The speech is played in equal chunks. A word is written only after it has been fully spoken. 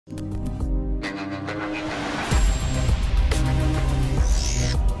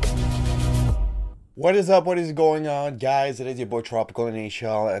What is up? What is going on, guys? It is your boy Tropical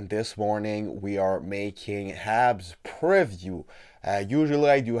NHL, and this morning we are making Habs preview. Usually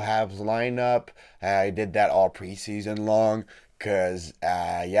I do Habs lineup. I did that all preseason long because,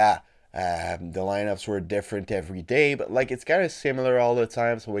 the lineups were different every day, but like it's kind of similar all the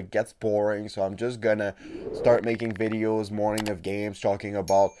time, so it gets boring. So I'm just gonna start making videos morning of games talking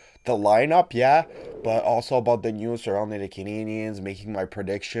about the lineup, yeah, but also about the news surrounding the Canadiens, making my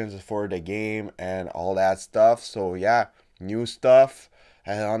predictions for the game and all that stuff. So yeah, new stuff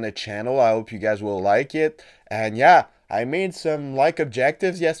on the channel. I hope you guys will like it. And yeah, I made some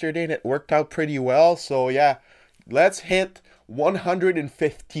objectives yesterday and it worked out pretty well. So yeah, let's hit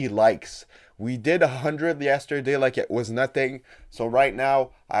 150 likes. We did 100 yesterday like it was nothing. So right now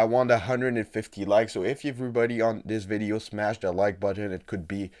I want 150 likes. So if everybody on this video smash the like button, it could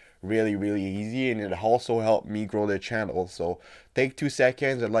be really easy, and it also helped me grow the channel. So take 2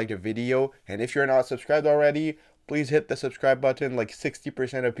 seconds and like the video, and if you're not subscribed already, please hit the subscribe button. Like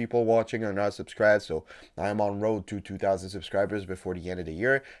 60% of people watching are not subscribed, so I'm on road to 2,000 subscribers before the end of the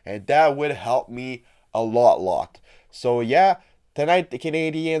year, and that would help me a lot. So yeah, tonight the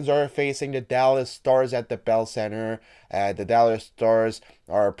Canadiens are facing the Dallas Stars at the Bell Center. The Dallas Stars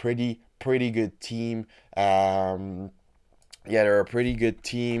are a pretty good team. Yeah, they're a pretty good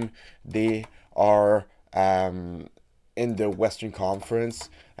team. They are in the Western Conference.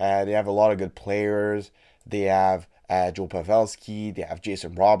 They have a lot of good players. They have Joe Pavelski. They have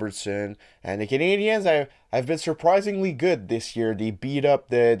Jason Robertson. And the Canadiens have been surprisingly good this year. They beat up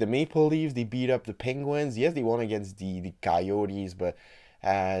the Maple Leafs. They beat up the Penguins. Yes, they won against the Coyotes, but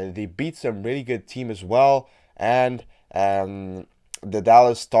they beat some really good team as well. And the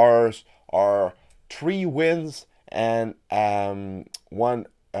Dallas Stars are 3 wins and one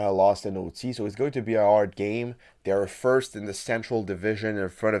lost in OT, so it's going to be a hard game. They're first in the Central Division in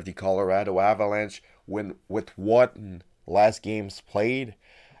front of the Colorado Avalanche with one last games played.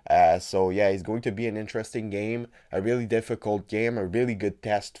 So yeah, it's going to be an interesting game, a really difficult game, a really good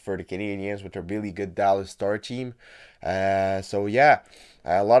test for the Canadiens with a really good Dallas Star team. So yeah,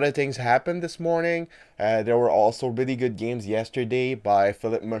 a lot of things happened this morning. There were also really good games yesterday by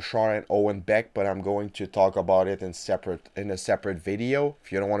Philippe Machard and Owen Beck, but I'm going to talk about it in a separate video.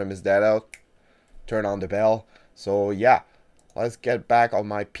 If you don't want to miss that out, turn on the bell. So yeah, let's get back on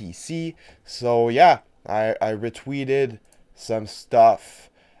my PC. So yeah, I retweeted some stuff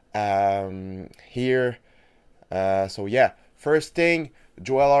here. So yeah, first thing,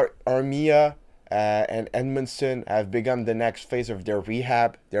 Joel Armia and Edmondson have begun the next phase of their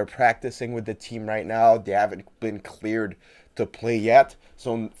rehab. They're practicing with the team right now. They haven't been cleared to play yet.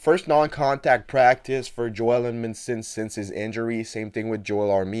 So first non-contact practice for Joel Edmondson since his injury. Same thing with Joel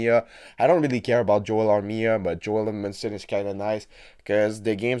Armia. I don't really care about Joel Armia, but Joel Edmondson is kind of nice because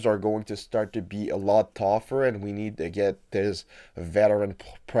the games are going to start to be a lot tougher, and we need to get this veteran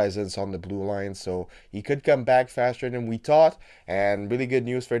presence on the blue line. So he could come back faster than we thought, and really good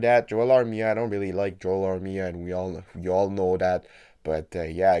news for that. Joel Armia, I don't really like Joel Armia, and we all know that. But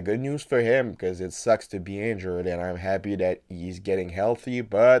yeah, good news for him because it sucks to be injured, and I'm happy that he's getting healthy,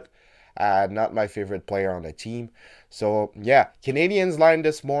 but not my favorite player on the team. So yeah, Canadiens line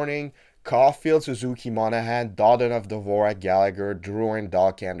this morning: Caulfield, Suzuki, Monahan, Dodonov, Dvorak, Gallagher, Drouin,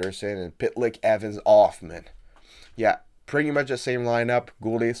 Doc Anderson, and Pitlick, Evans, Hoffman. Yeah, pretty much the same lineup: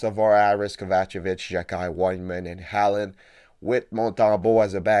 Goulet, Savard, Harris, Kovacevic, Jakai, Weinman, and Hallen, with Montembeault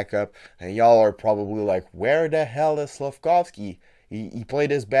as a backup. And y'all are probably like, where the hell is Slafkovsky? He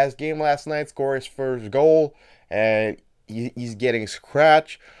played his best game last night, scored his first goal, and he's getting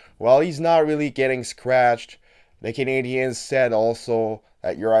scratched. Well, he's not really getting scratched. The Canadiens said also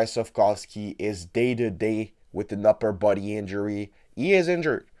that Juraj Slafkovsky is day-to-day with an upper body injury. He is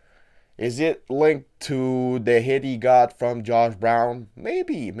injured. Is it linked to the hit he got from Josh Brown?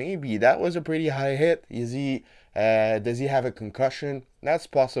 Maybe. That was a pretty high hit. Does he have a concussion? That's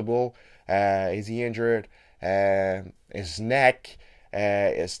possible. Is he injured? His neck,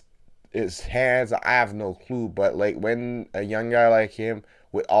 his hands, I have no clue. But like when a young guy like him,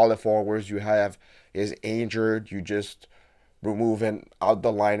 with all the forwards you have, is injured, you just remove him out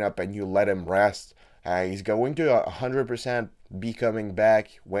the lineup and you let him rest. He's going to 100% be coming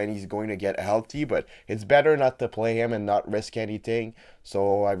back when he's going to get healthy, but it's better not to play him and not risk anything.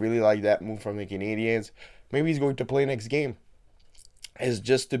 So I really like that move from the Canadiens. Maybe he's going to play next game. It's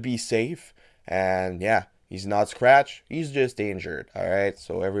just to be safe. And yeah, he's not scratched. He's just injured. All right.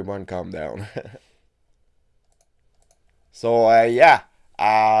 So everyone calm down. So yeah,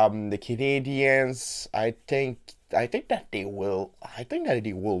 the Canadiens, I think that they will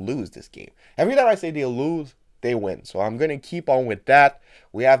lose this game. Every time I say they'll lose, they win. So I'm gonna keep on with that.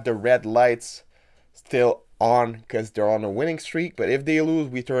 We have the red lights still on because they're on a winning streak. But if they lose,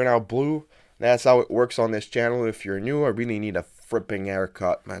 we turn out blue. That's how it works on this channel. If you're new, I really need a fripping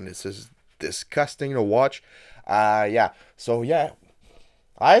haircut, man. This is disgusting to watch. Yeah. So yeah,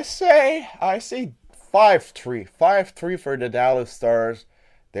 I say 5-3. 5-3 for the Dallas Stars.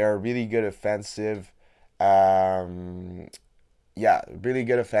 They're really good offensive. Yeah, really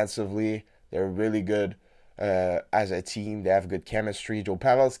good offensively. They're really good as a team. They have good chemistry. Joe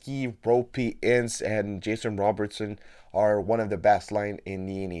Pavelski, Ropey, Ince, and Jason Robertson are one of the best line in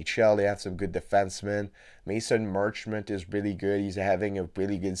the NHL. They have some good defensemen. Mason Marchment is really good. He's having a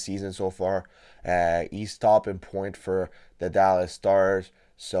really good season so far. He's top in point for the Dallas Stars.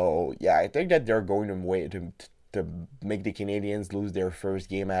 So yeah, I think that they're going to wait to make the Canadiens lose their first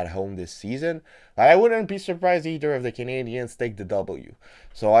game at home this season. I wouldn't be surprised either if the Canadiens take the W.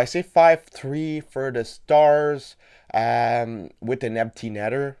 So I say 5-3 for the Stars with an empty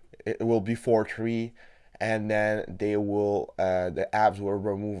netter. It will be 4-3. And then the Habs will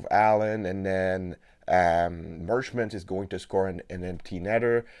remove Allen, and then Marchment is going to score an empty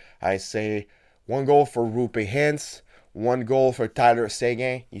netter. I say 1 goal for Rupe Hintz, 1 goal for Tyler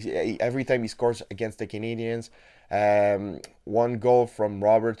Seguin. Every time he scores against the Canadiens, 1 goal from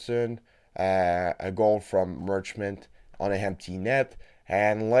Robertson, a goal from Marchment on an empty net,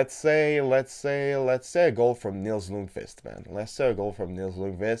 and let's say a goal from Nils Lundqvist, man. Let's say a goal from Nils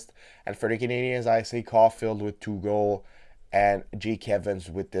Lundqvist. And for the Canadiens, I say Caulfield with 2 goals and Jake Evans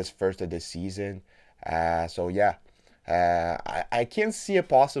with this first of the season. So yeah. I can see a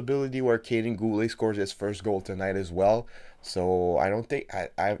possibility where Kaiden Guhle scores his first goal tonight as well. So I don't think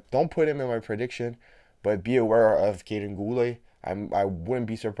I don't put him in my prediction, but be aware of Kaiden Guhle. I wouldn't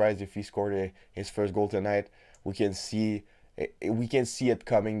be surprised if he scored his first goal tonight. We can see it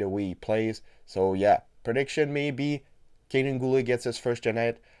coming the way he plays. So yeah, prediction maybe Kaiden Guhle gets his first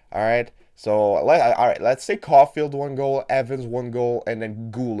tonight. All right. So let's say Caulfield 1 goal, Evans 1 goal, and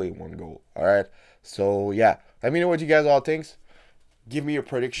then Guhle 1 goal. All right. So yeah, let me know what you guys all think. Give me your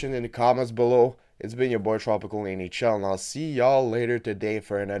prediction in the comments below. It's been your boy Tropical NHL, and I'll see y'all later today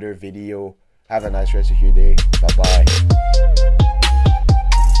for another video. Have a nice rest of your day. Bye bye.